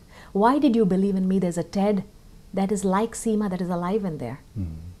inside. Why did you believe in me? There's a Ted that is like Seema, that is alive in there.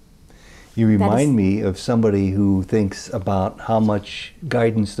 You remind me of somebody who thinks about how much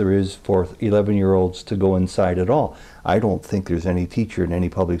guidance there is for 11-year-olds to go inside at all. I don't think there's any teacher in any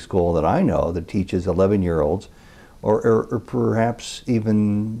public school that I know that teaches 11-year-olds, or perhaps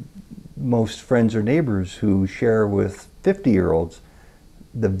even most friends or neighbors who share with 50-year-olds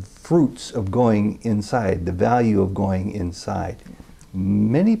the fruits of going inside, the value of going inside.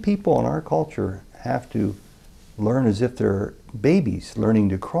 Many people in our culture have to learn as if they're babies learning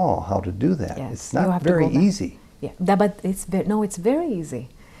to crawl, how to do that. Yes, it's not very easy. Yeah, but it's very easy,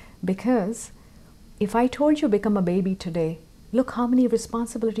 because if I told you become a baby today, look how many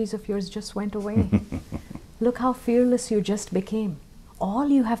responsibilities of yours just went away. Look how fearless you just became. All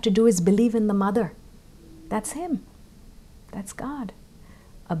you have to do is believe in the mother. That's him. That's God.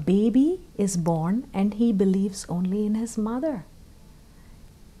 A baby is born and he believes only in his mother.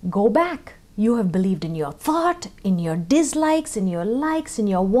 Go back. You have believed in your thought, in your dislikes, in your likes, in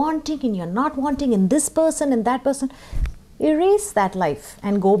your wanting, in your not wanting, in this person and that person. Erase that life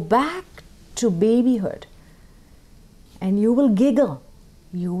and go back to babyhood. And you will giggle.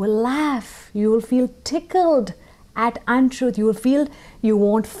 You will laugh. You will feel tickled at untruth. You will feel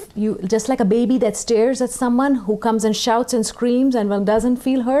you just like a baby that stares at someone who comes and shouts and screams and doesn't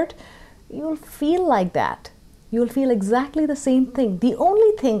feel hurt. You will feel like that. You will feel exactly the same thing. The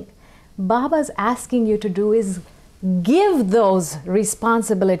only thing Baba's asking you to do is give those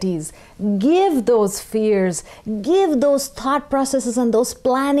responsibilities, give those fears, give those thought processes and those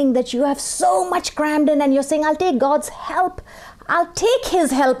planning that you have so much crammed in, and you're saying, I'll take God's help. I'll take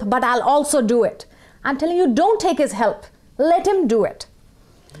His help, but I'll also do it. I'm telling you, don't take His help. Let Him do it.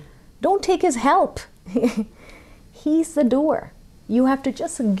 Don't take His help. He's the doer. You have to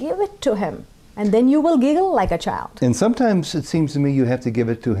just give it to Him, and then you will giggle like a child. And sometimes it seems to me you have to give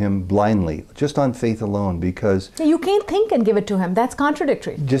it to Him blindly, just on faith alone, because You can't think and give it to Him. That's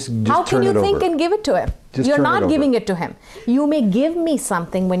contradictory. just How can turn you it think over. and give it to Him? Just You're turn it not over. giving it to Him. You may give me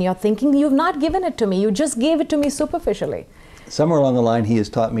something when you're thinking, you've not given it to me. You just gave it to me superficially. Somewhere along the line, He has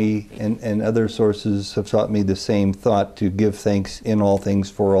taught me, and other sources have taught me the same thought, to give thanks in all things,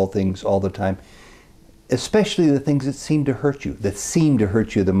 for all things, all the time. Especially the things that seem to hurt you,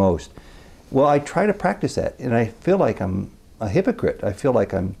 the most. Well, I try to practice that, and I feel like I'm a hypocrite. I feel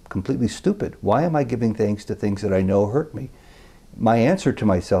like I'm completely stupid. Why am I giving thanks to things that I know hurt me? My answer to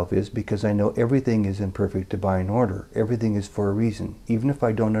myself is because I know everything is in perfect divine order. Everything is for a reason, even if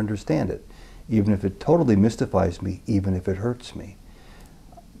I don't understand it, even if it totally mystifies me, even if it hurts me.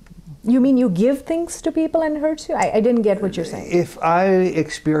 You mean you give things to people and it hurts you? I didn't get what you're saying. If I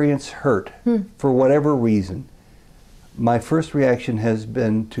experience hurt for whatever reason, my first reaction has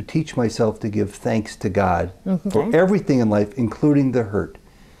been to teach myself to give thanks to God for everything in life, including the hurt.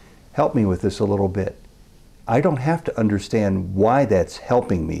 Help me with this a little bit. I don't have to understand why that's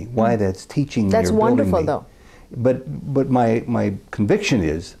helping me, why that's teaching me That's or building wonderful, me. though. But my conviction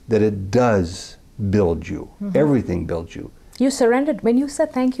is that it does build you. Everything builds you. You surrendered. When you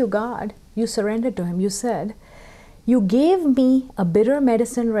said, thank you, God, you surrendered to Him. You said, you gave me a bitter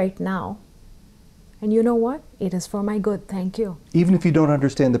medicine right now, and you know what? It is for my good. Thank you. Even if you don't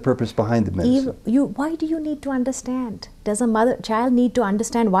understand the purpose behind the medicine. Why do you need to understand? Does a child need to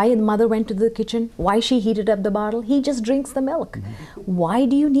understand why the mother went to the kitchen? Why she heated up the bottle? He just drinks the milk. Why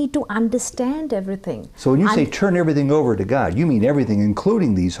do you need to understand everything? So when you say turn everything over to God, you mean everything,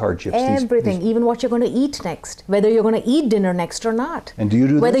 including these hardships. Everything, even what you're going to eat next, whether you're going to eat dinner next or not. And do you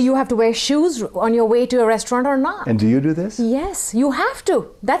do Whether this? you have to wear shoes on your way to a restaurant or not. And do you do this? Yes, you have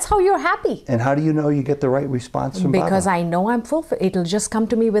to. That's how you're happy. And how do you know you get the right response from Because Baba? I know I'm fulfilled. It'll just come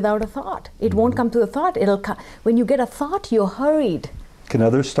to me without a thought. It won't come to the thought. It'll come. When you get a thought, you're hurried. Can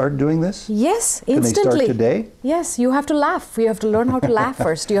others start doing this? Yes, Can instantly. they start today? Yes, you have to laugh. You have to learn how to laugh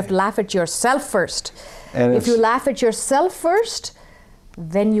first. You have to laugh at yourself first. And if you it's- laugh at yourself first,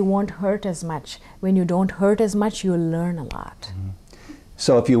 then you won't hurt as much. When you don't hurt as much, you'll learn a lot.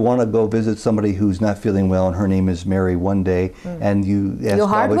 So if you want to go visit somebody who's not feeling well and her name is Mary one day, and you ask Your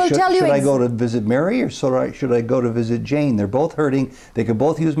heart Baba, will tell you should I go to visit Mary or should I go to visit Jane? They're both hurting. They could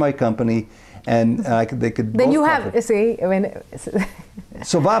both use my company, and they could Then both you profit. have, see,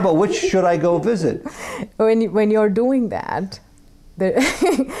 So Baba, which should I go visit? when you're doing that,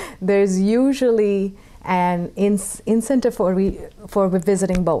 there's usually an incentive for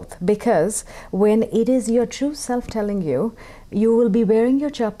visiting both, because when it is your true self telling you, you will be wearing your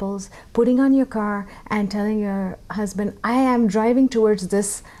chappals, putting on your car, and telling your husband, I am driving towards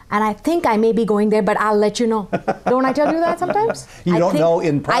this, and I think I may be going there, but I'll let you know. Don't I tell you that sometimes? You don't know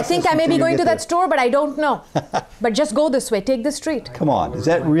in process I think I may until be you going get to that there. store, but I don't know. But just go this way, take the street. Come on, does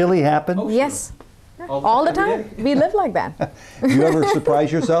that really happen? Oh, Yes. All the every time. day. We live like that. Do you ever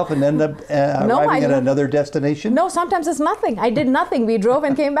surprise yourself and end up No, I arriving at don't. another destination? No, sometimes it's nothing. I did nothing. We drove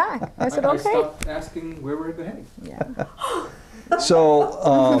and came back. I said, I okay. stopped asking where we're heading. Yeah.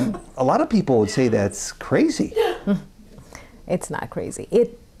 So a lot of people would say that's crazy. It's not crazy.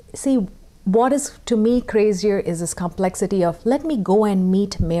 See, what is to me crazier is this complexity of, let me go and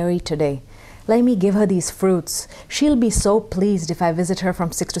meet Mary today. Let me give her these fruits. She'll be so pleased if I visit her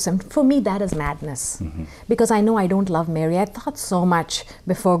from 6 to 7. For me, that is madness. Because I know I don't love Mary. I thought so much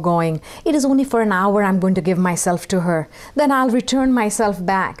before going. It is only for an hour I'm going to give myself to her. Then I'll return myself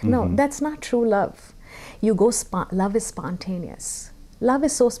back. No, that's not true love. You go, love is spontaneous. Love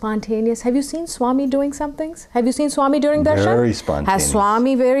is so spontaneous. Have you seen Swami doing some things? Have you seen Swami during darshan? Very spontaneous. Has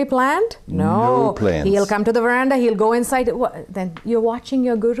Swami very planned? No plans. He'll come to the veranda, he'll go inside. Then you're watching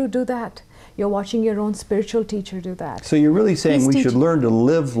your guru do that. You're watching your own spiritual teacher do that. So you're really saying He's we should teaching- learn to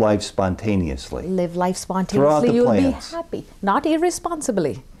live life spontaneously. Live life Throw out spontaneously, the you'll plans. be happy. Not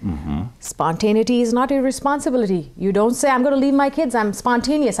irresponsibly. Spontaneity is not irresponsibility. You don't say, I'm going to leave my kids, I'm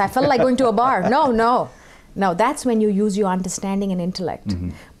spontaneous, I felt like going to a bar. No, that's when you use your understanding and intellect.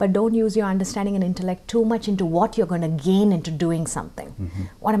 But don't use your understanding and intellect too much into what you're going to gain into doing something.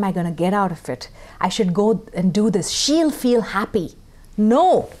 What am I going to get out of it? I should go and do this. She'll feel happy.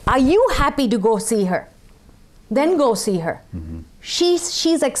 No. Are you happy to go see her? Then go see her.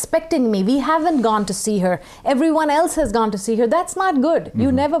 She's expecting me. We haven't gone to see her. Everyone else has gone to see her. That's not good.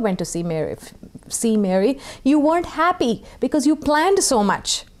 You never went to see Mary. You weren't happy because you planned so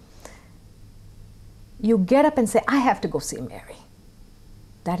much. You get up and say, I have to go see Mary.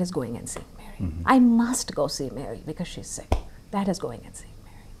 That is going and seeing Mary. I must go see Mary because she's sick. That is going and seeing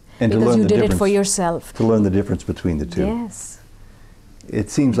Mary. And because you did it for yourself. To learn the difference between the two. Yes. It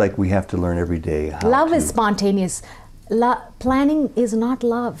seems like we have to learn every day how Love is spontaneous. Planning is not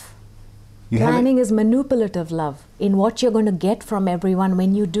love. Planning is manipulative love in what you're going to get from everyone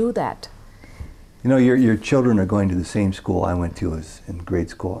when you do that. You know, your children are going to the same school I went to as in grade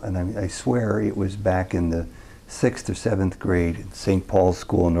school, and I swear it was back in the 6th or 7th grade at St. Paul's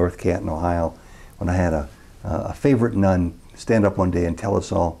School in North Canton, Ohio, when I had a favorite nun stand up one day and tell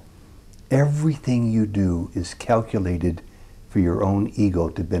us all, everything you do is calculated for your own ego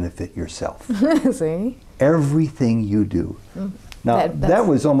to benefit yourself. See? Everything you do. Now, that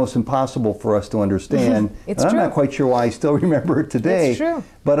was almost impossible for us to understand. It's and I'm true. not quite sure why I still remember it today. It's true.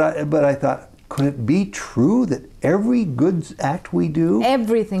 But I thought, could it be true that every good act we do?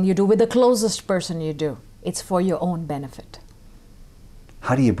 Everything you do with the closest person you do, it's for your own benefit.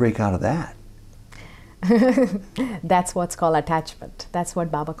 How do you break out of that? That's what's called attachment. That's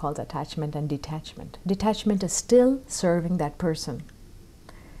what Baba calls attachment and detachment. Detachment is still serving that person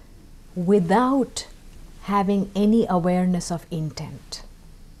without having any awareness of intent.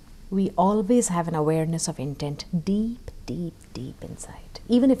 We always have an awareness of intent deep, deep, deep inside.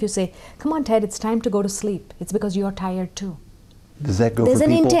 Even if you say, come on Ted, it's time to go to sleep, it's because you're tired too. Does that go There's for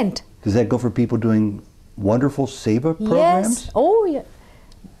an people? intent. Does that go for people doing wonderful seva programs? Yes. Oh, yeah.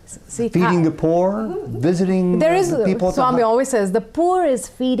 See, Feeding the poor, visiting there is, the people at the Swami always says, the poor is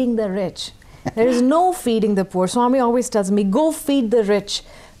feeding the rich. There is no feeding the poor. Swami always tells me, go feed the rich,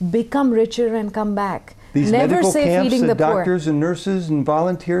 become richer and come back. These Never medical say camps feeding the that poor. doctors and nurses and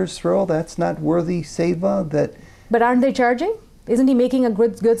volunteers throw, that's not worthy seva? But aren't they charging? Isn't he making a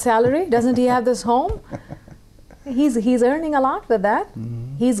good salary? Doesn't he have this home? He's earning a lot with that.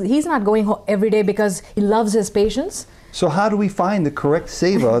 He's not going home every day because he loves his patients. So how do we find the correct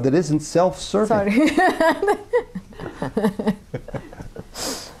seva that isn't self-serving? Sorry.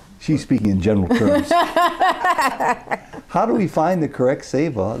 She's speaking in general terms. How do we find the correct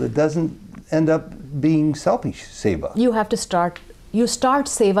seva that doesn't end up being selfish seva? You have to start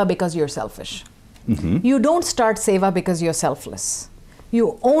seva because you're selfish. You don't start seva because you're selfless.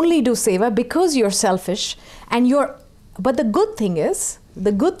 You only do seva because you're selfish and but the good thing is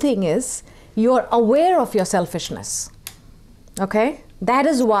you're aware of your selfishness. Okay? That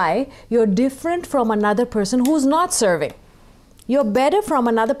is why you're different from another person who's not serving. You're better from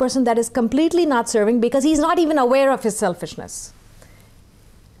another person that is completely not serving because he's not even aware of his selfishness.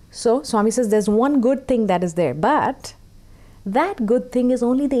 So Swami says there's one good thing that is there, but that good thing is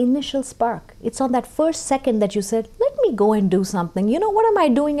only the initial spark. It's on that first second that you said, let me go and do something. You know, what am I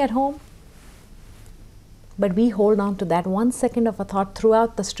doing at home? But we hold on to that 1 second of a thought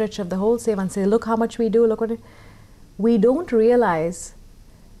throughout the stretch of the whole seva and say, look how much we do, look what we don't realize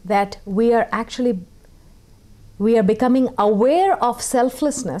that we are becoming aware of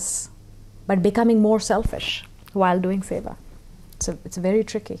selflessness, but becoming more selfish while doing seva. So it's very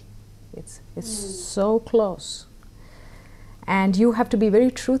tricky. It's so close. And you have to be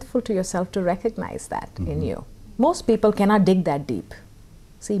very truthful to yourself to recognize that in you. Most people cannot dig that deep.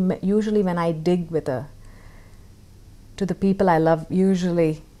 See, usually when I dig to the people I love,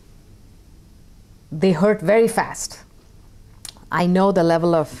 usually they hurt very fast. I know the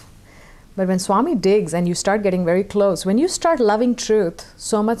level of, but when Swami digs and you start getting very close, when you start loving truth,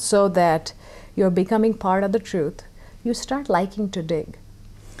 so much so that you're becoming part of the truth, you start liking to dig.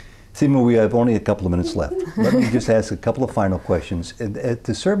 Seema, we have only a couple of minutes left. Let me just ask a couple of final questions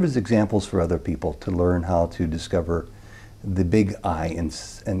to serve as examples for other people to learn how to discover the big I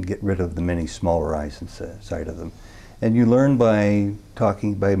and get rid of the many smaller I's inside of them. And you learn by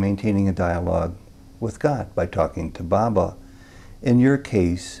maintaining a dialogue with God, by talking to Baba. In your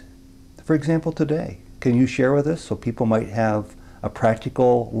case, for example, today, can you share with us so people might have a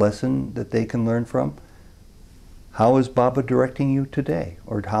practical lesson that they can learn from? How is Baba directing you today?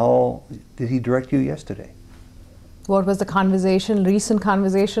 Or how did he direct you yesterday? What was the recent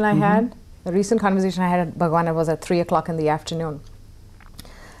conversation I had? The recent conversation I had at Bhagwan was at 3 o'clock in the afternoon.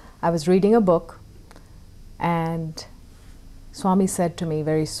 I was reading a book and Swami said to me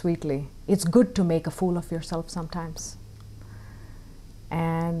very sweetly, it's good to make a fool of yourself sometimes.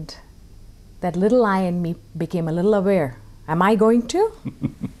 And that little I in me became a little aware. Am I going to?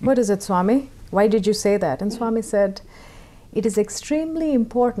 What is it, Swami? Why did you say that? And Swami said, It is extremely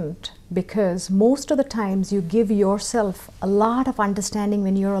important because most of the times you give yourself a lot of understanding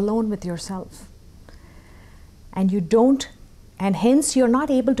when you're alone with yourself. And you don't, and hence you're not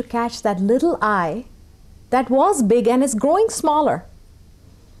able to catch that little I that was big and is growing smaller.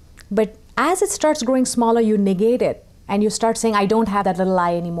 But as it starts growing smaller, you negate it and you start saying, I don't have that little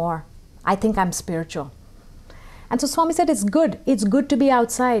I anymore. I think I'm spiritual. And so Swami said it's good. It's good to be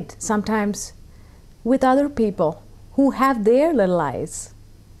outside sometimes with other people who have their little eyes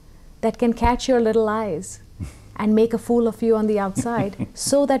that can catch your little eyes and make a fool of you on the outside,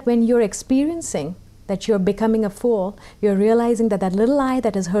 so that when you're experiencing that you're becoming a fool, you're realizing that that little eye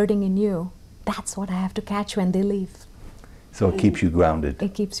that is hurting in you, that's what I have to catch when they leave. So it keeps you grounded.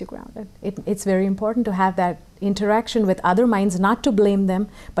 It keeps you grounded. It's very important to have that interaction with other minds, not to blame them,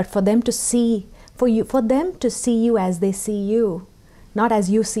 but for them to see, for them to see you as they see you, not as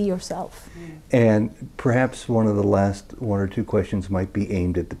you see yourself. And perhaps one of the last one or two questions might be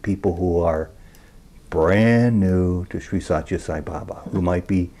aimed at the people who are brand new to Sri Satya Sai Baba, who might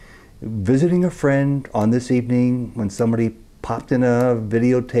be visiting a friend on this evening when somebody popped in a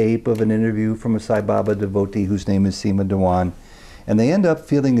videotape of an interview from a Sai Baba devotee whose name is Seema Dewan, and they end up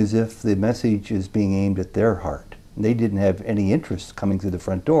feeling as if the message is being aimed at their heart. And they didn't have any interest coming through the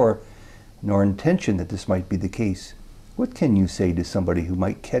front door, nor intention that this might be the case. What can you say to somebody who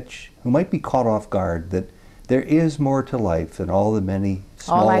might be caught off guard, that there is more to life than all the many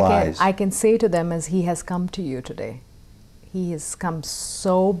small eyes? All I can say to them is, he has come to you today. He has come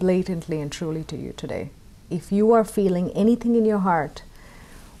so blatantly and truly to you today. If you are feeling anything in your heart,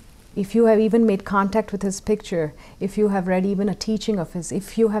 if you have even made contact with his picture, if you have read even a teaching of his,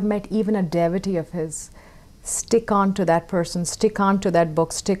 if you have met even a devotee of his, stick on to that person, stick on to that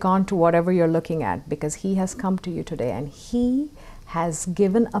book, stick on to whatever you're looking at, because he has come to you today and he has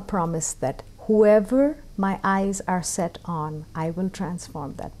given a promise that whoever my eyes are set on, I will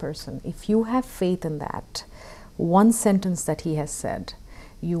transform that person. If you have faith in that one sentence that he has said,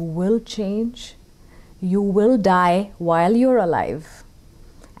 you will change, you will die while you're alive,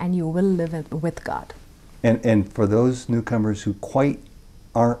 and you will live with God. And for those newcomers who quite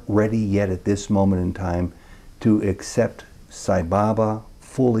aren't ready yet at this moment in time to accept Sai Baba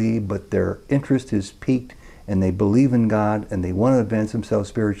fully, but their interest is piqued and they believe in God and they want to advance themselves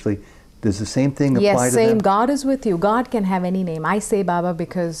spiritually, does the same thing apply to them? Yes, same. God is with you. God can have any name. I say Baba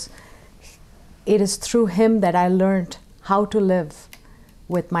because it is through him that I learned how to live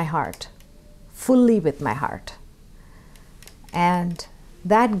with my heart, fully with my heart. And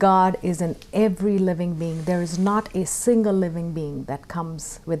that God is in every living being. There is not a single living being that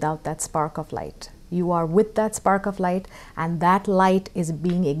comes without that spark of light. You are with that spark of light, and that light is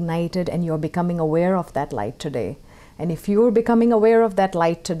being ignited, and you're becoming aware of that light today. And if you're becoming aware of that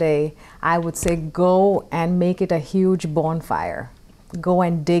light today, I would say go and make it a huge bonfire. Go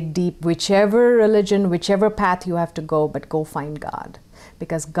and dig deep, whichever religion, whichever path you have to go, but go find God.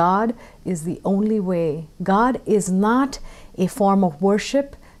 Because God is the only way. God is not a form of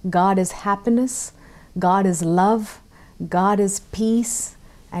worship. God is happiness. God is love. God is peace.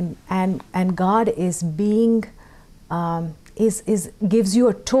 And God is being, gives you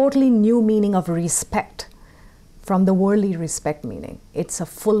a totally new meaning of respect from the worldly respect meaning. It's a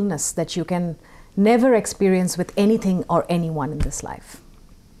fullness that you can never experience with anything or anyone in this life.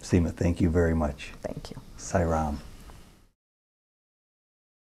 Seema, thank you very much. Thank you. Sai Ram.